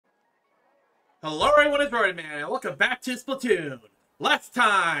Hello everyone, it's Roidman, and welcome back to Splatoon. Last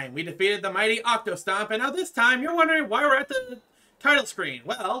time, we defeated the mighty Octostomp, and now this time, you're wondering why we're at the title screen.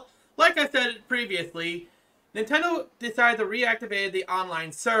 Well, like I said previously, Nintendo decided to reactivate the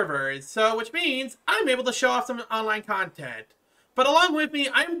online servers, which means I'm able to show off some online content. But along with me,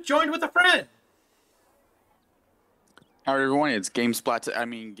 I'm joined with a friend. All right, everyone, it's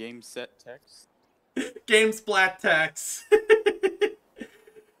GameSetTex. GameSetTex.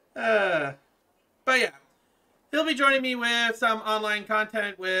 But yeah, he'll be joining me with some online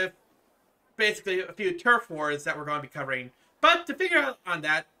content with basically a few turf wars that we're going to be covering. But to figure out on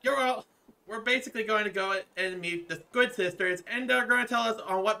that, we're basically going to go and meet the Good Sisters, and they're going to tell us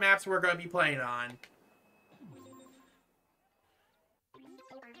on what maps we're going to be playing on.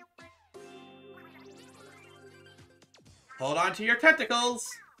 Hold on to your tentacles.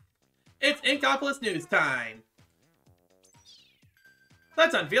 It's Inkopolis news time.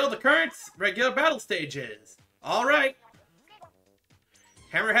 Let's unveil the current regular battle stages. Alright.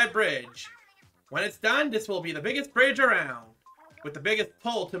 Hammerhead Bridge. When it's done, this will be the biggest bridge around, with the biggest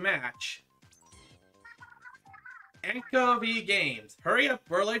pull to match. Anko v Games. Hurry up,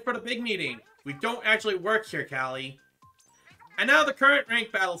 we're late for the big meeting. We don't actually work here, Callie. And now the current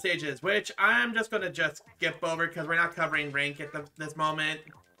rank battle stages, which I'm just going to skip over because we're not covering rank at this moment.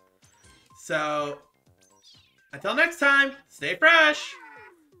 So, until next time, stay fresh!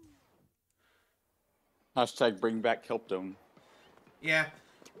 Hashtag bring back Kelpdome. Yeah.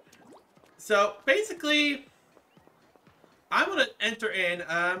 So, basically, I'm going to enter in.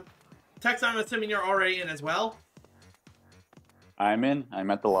 Tex, I'm assuming you're already in as well. I'm in.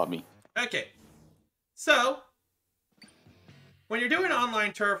 I'm at the lobby. Okay. So, when you're doing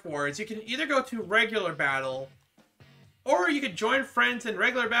online turf wars, you can either go to regular battle, or you can join friends in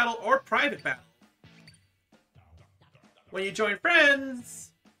regular battle or private battle. When you join friends,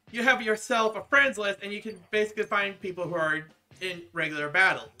 you have yourself a friends list, and you can basically find people who are in regular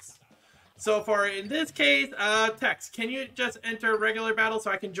battles. So for, in this case, Tex, can you just enter regular battle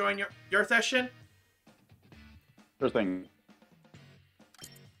so I can join your session? Sure thing.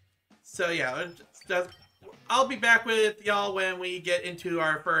 So yeah, I'll be back with y'all when we get into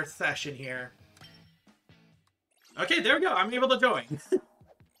our first session here. Okay, there we go. I'm able to join.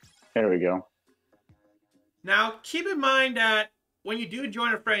 There we go. Now, keep in mind that when you do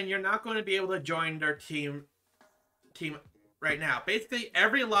join a friend, you're not going to be able to join their team right now. Basically,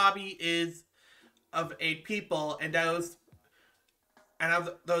 every lobby is of 8 people, and of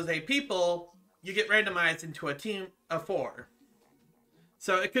those 8 people, you get randomized into a team of 4.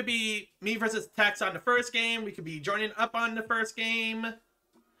 So it could be me versus Tex on the first game. We could be joining up on the first game.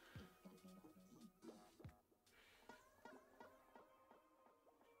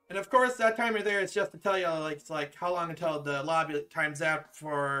 And of course, that timer there is just to tell you, it's like how long until the lobby times out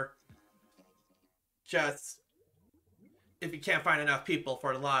for just if you can't find enough people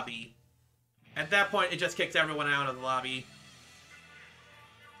for the lobby. At that point, it just kicks everyone out of the lobby.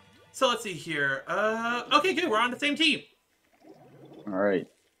 So let's see here. Okay, good. We're on the same team. All right.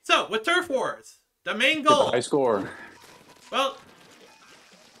 So with Turf Wars, the main goal. High score. Well,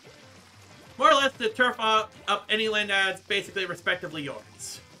 more or less, to turf up any land that's basically respectively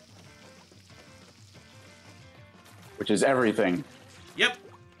yours. Which is everything. Yep.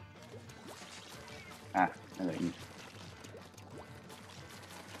 Everything.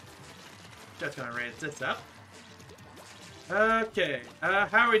 Just gonna raise this up. Okay,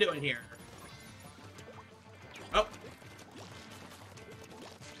 how are we doing here? Oh.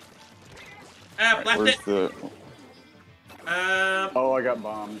 Blast it! Oh, I got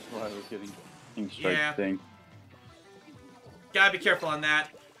bombed while I was getting King Strike thing. Gotta be careful on that.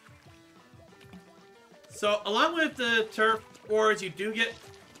 So, along with the Turf Wars, you do get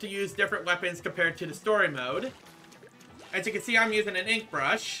to use different weapons compared to the story mode. As you can see, I'm using an ink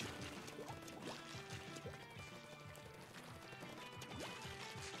brush.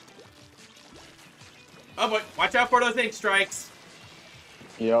 Oh boy, watch out for those ink strikes.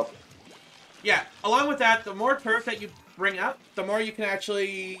 Yep. Yeah, along with that, the more turf that you bring up, the more you can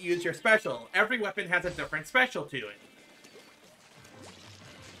actually use your special. Every weapon has a different special to it.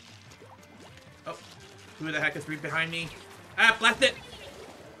 Oh, who the heck is right behind me? Blast it!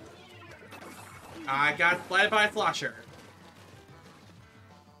 I got splatted by a slosher.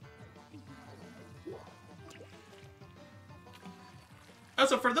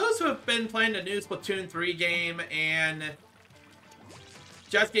 Also, for those who have been playing the new Splatoon 3 game and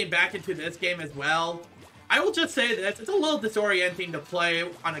just getting back into this game as well, I will just say this, it's a little disorienting to play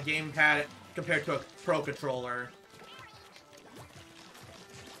on a gamepad compared to a Pro Controller.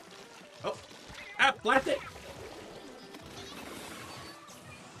 Oh, blast it!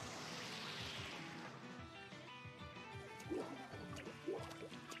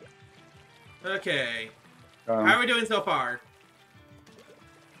 Okay. How are we doing so far?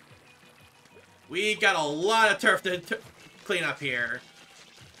 We got a lot of turf to clean up here.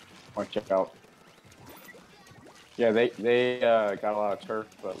 Watch out. Yeah, they got a lot of turf,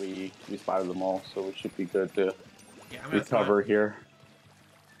 but we spotted them all, so we should be good to recover here.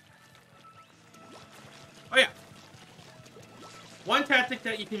 Oh yeah. One tactic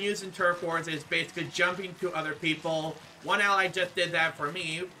that you can use in Turf Wars is basically jumping to other people. One ally just did that for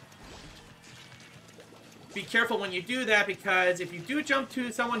me. Be careful when you do that, because if you do jump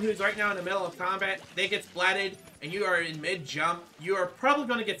to someone who's right now in the middle of combat, they get splatted, and you are in mid-jump, you are probably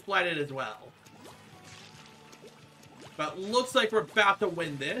going to get splatted as well. But looks like we're about to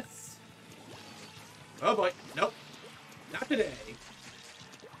win this. Oh boy, nope. Not today.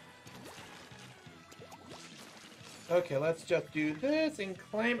 Okay, let's just do this and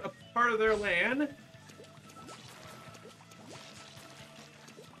claim a part of their land.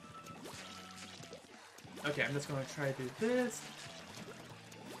 Okay, I'm just going to try to do this.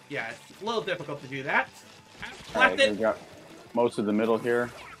 Yeah, it's a little difficult to do that. Alright, we got most of the middle here.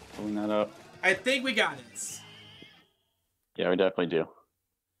 Pulling that up. I think we got it. Yeah, we definitely do.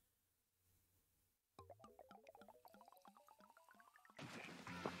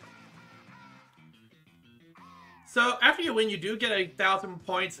 So after you win, you do get 1,000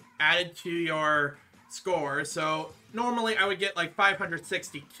 points added to your score. So normally I would get like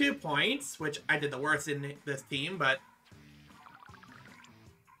 562 points, which I did the worst in this team, but...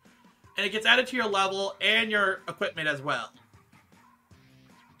 And it gets added to your level and your equipment as well.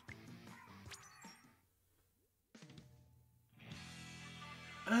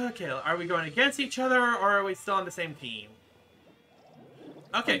 Okay, are we going against each other, or are we still on the same team?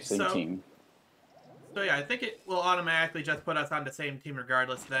 Okay, same team. So yeah, I think it will automatically just put us on the same team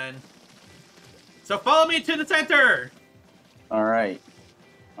regardless then. So follow me to the center! Alright.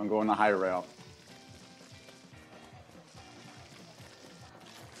 I'm going the high rail.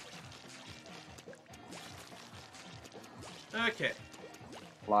 Okay.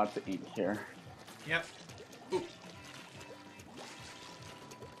 Lots of ink here. Yep. Ooh.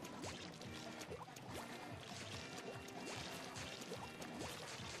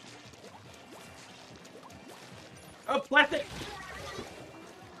 Oh, plastic!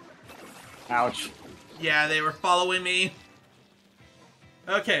 Ouch. Yeah, they were following me.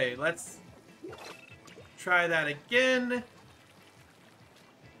 Okay, let's try that again.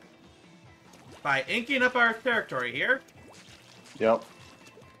 By inking up our territory here. Yep.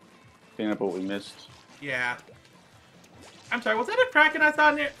 Clean up what we missed. Yeah. I'm sorry, was that a Kraken I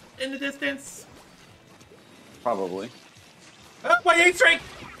saw in the distance? Probably. Oh, my ink strike!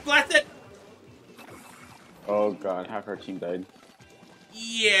 Blast it! Oh god, half our team died.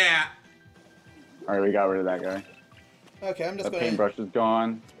 Yeah. Alright, we got rid of that guy. Okay, I'm just the going paintbrush is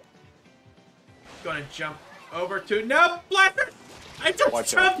gone. Gonna jump over to... No! Blaster! I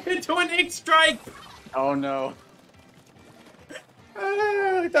just jumped into an ink strike! Oh no.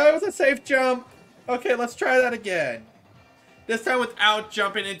 I thought it was a safe jump. Okay, let's try that again. This time without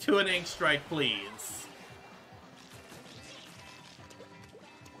jumping into an ink strike, please.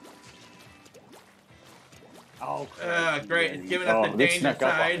 Oh, great. It's giving us the danger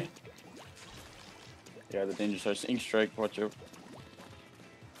side. Yeah, the danger side. Ink strike, watch out.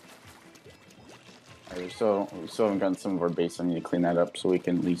 Alright, we still haven't gotten some of our base. I need to clean that up so we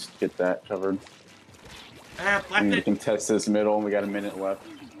can at least get that covered. And we can test this middle, and we got a minute left.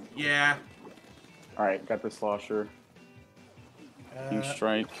 Yeah. Alright, got the slosher. Ink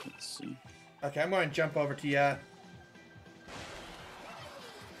strike. Let's see. Okay, I'm going to jump over to ya.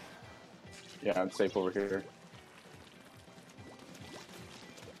 Yeah, it's safe over here.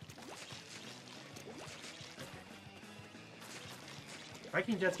 If I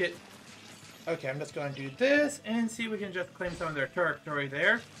can just get... Okay, I'm just going to do this and see if we can just claim some of their territory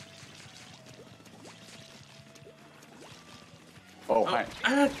there. Oh, hi.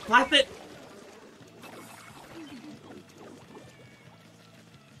 Blast it!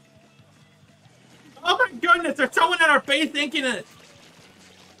 Oh my goodness, there's someone at our base inking it!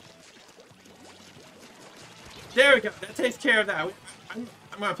 There we go, that takes care of that. I'm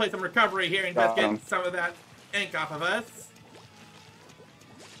going to play some recovery here and just get some of that ink off of us.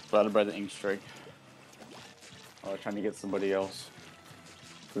 Splattered by the ink strike. Oh, trying to get somebody else.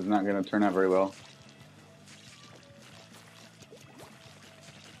 This is not going to turn out very well.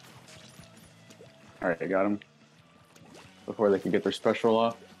 Alright, I got him. Before they can get their special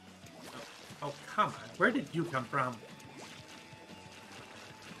off. Oh, come on. Where did you come from?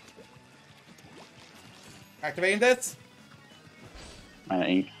 Activating this. My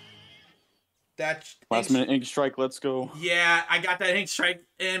ink. That last minute ink strike. Let's go. Yeah, I got that ink strike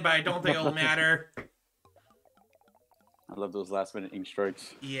in, but I don't think it'll matter. I love those last minute ink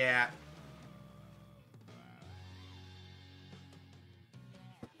strikes. Yeah.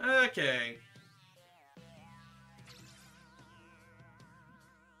 Okay.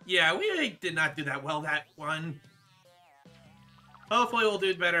 Yeah, we did not do that well that one. Hopefully we'll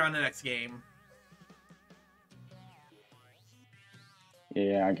do better on the next game.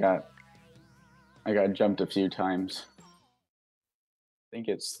 Yeah, I got jumped a few times. I think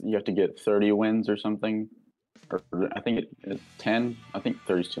you have to get 30 wins or something. Or I think it's 10. I think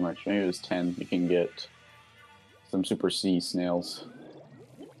 30 is too much. Maybe it was 10. You can get some super sea snails.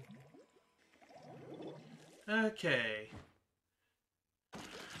 Okay.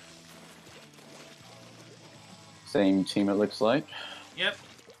 Same team, it looks like. Yep.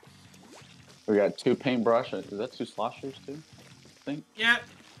 We got 2 paintbrush. Is that 2 sloshers too? I think. Yeah.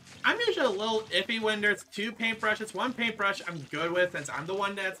 I'm usually a little iffy when there's 2 paintbrushes. 1 paintbrush I'm good with since I'm the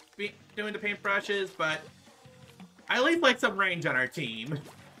one that's doing the paintbrushes, but I at least like some range on our team.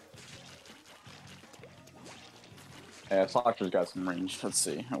 Yeah, slosher's got some range. Let's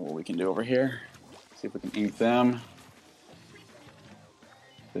see what we can do over here. See if we can ink them.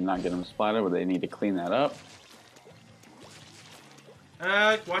 Did not get them splattered, but they need to clean that up.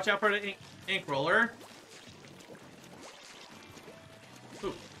 Watch out for the ink roller.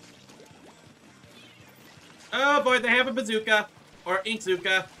 Ooh. Oh boy, they have a bazooka. Or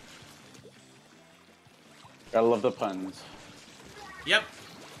inkzooka. Gotta love the puns. Yep.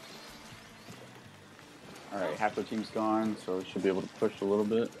 Alright, half the team's gone, so we should be able to push a little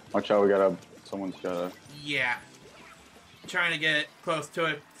bit. Watch out, someone's gotta... Yeah. Trying to get close to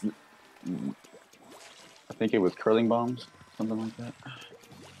it. I think it was curling bombs. Something like that.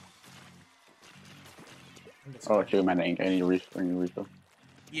 Oh, shoot, I'm out of ink. I need to refill.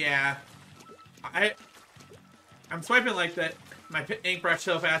 Yeah. I'm swiping like that. My ink brush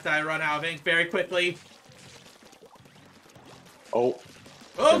so fast that I run out of ink very quickly. Oh.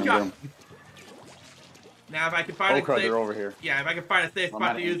 Oh, God. Now, if I can find a crud, safe... they're over here. Yeah, if I can find a safe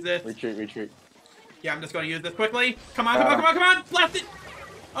spot to use this. Retreat. Yeah, I'm just going to use this quickly. Come on. Blast it!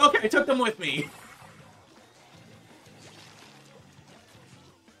 Okay, I took them with me.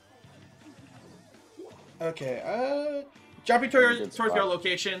 Okay, jumping towards your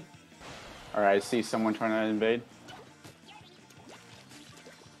location. Alright, I see someone trying to invade.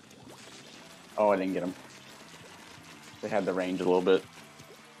 Oh, I didn't get him. They had the range a little bit.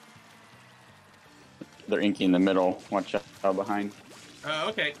 They're inky in the middle. Watch out behind. Oh,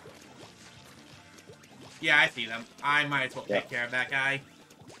 okay. Yeah, I see them. I might as well take care of that guy.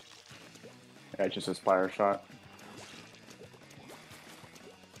 Yeah, just a splatter shot.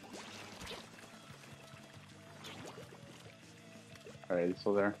 Alright, he's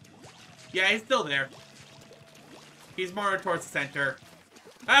still there. Yeah, he's still there. He's more towards the center.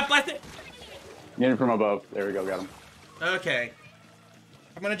 Ah, blast it! Get him from above. There we go, got him. Okay.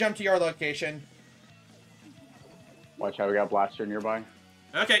 I'm gonna jump to your location. Watch out, we got Blaster nearby.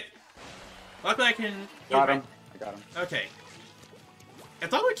 Okay. Luckily I can... Got him. I got him. Okay.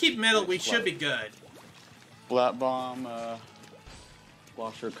 As long as we keep middle, we should be good. Flat bomb,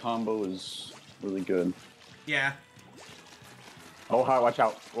 Blaster combo is really good. Yeah. Oh, hi, watch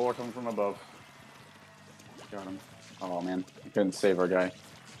out. Oh, coming from above. Got him. Oh, man. I couldn't save our guy.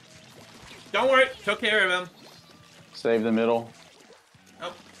 Don't worry. Took care of him. Save the middle.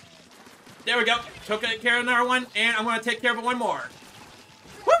 Oh. There we go. Took care of another one, and I'm going to take care of one more.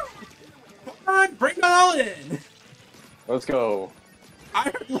 Woo! Come on, bring it all in. Let's go.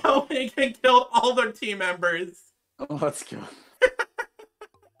 Iron Lowing and killed all their team members. Oh, let's go.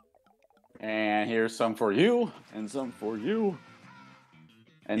 And here's some for you, and some for you.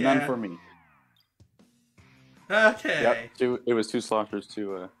 And none for me. Okay. Yep, it was 2 sloshers,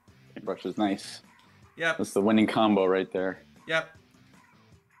 2 paintbrushes. Nice. Yep. That's the winning combo right there. Yep.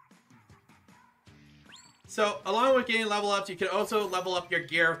 So, along with getting level ups, you can also level up your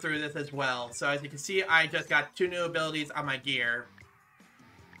gear through this as well. So, as you can see, I just got 2 new abilities on my gear.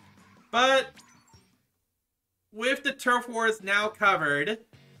 But, with the Turf Wars now covered,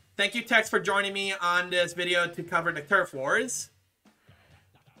 thank you, Tex, for joining me on this video to cover the Turf Wars.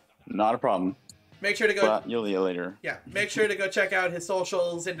 Not a problem. Make sure to go... Well, you'll see it later. Yeah, make sure to go check out his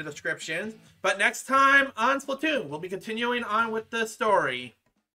socials in the description. But next time on Splatoon, we'll be continuing on with the story.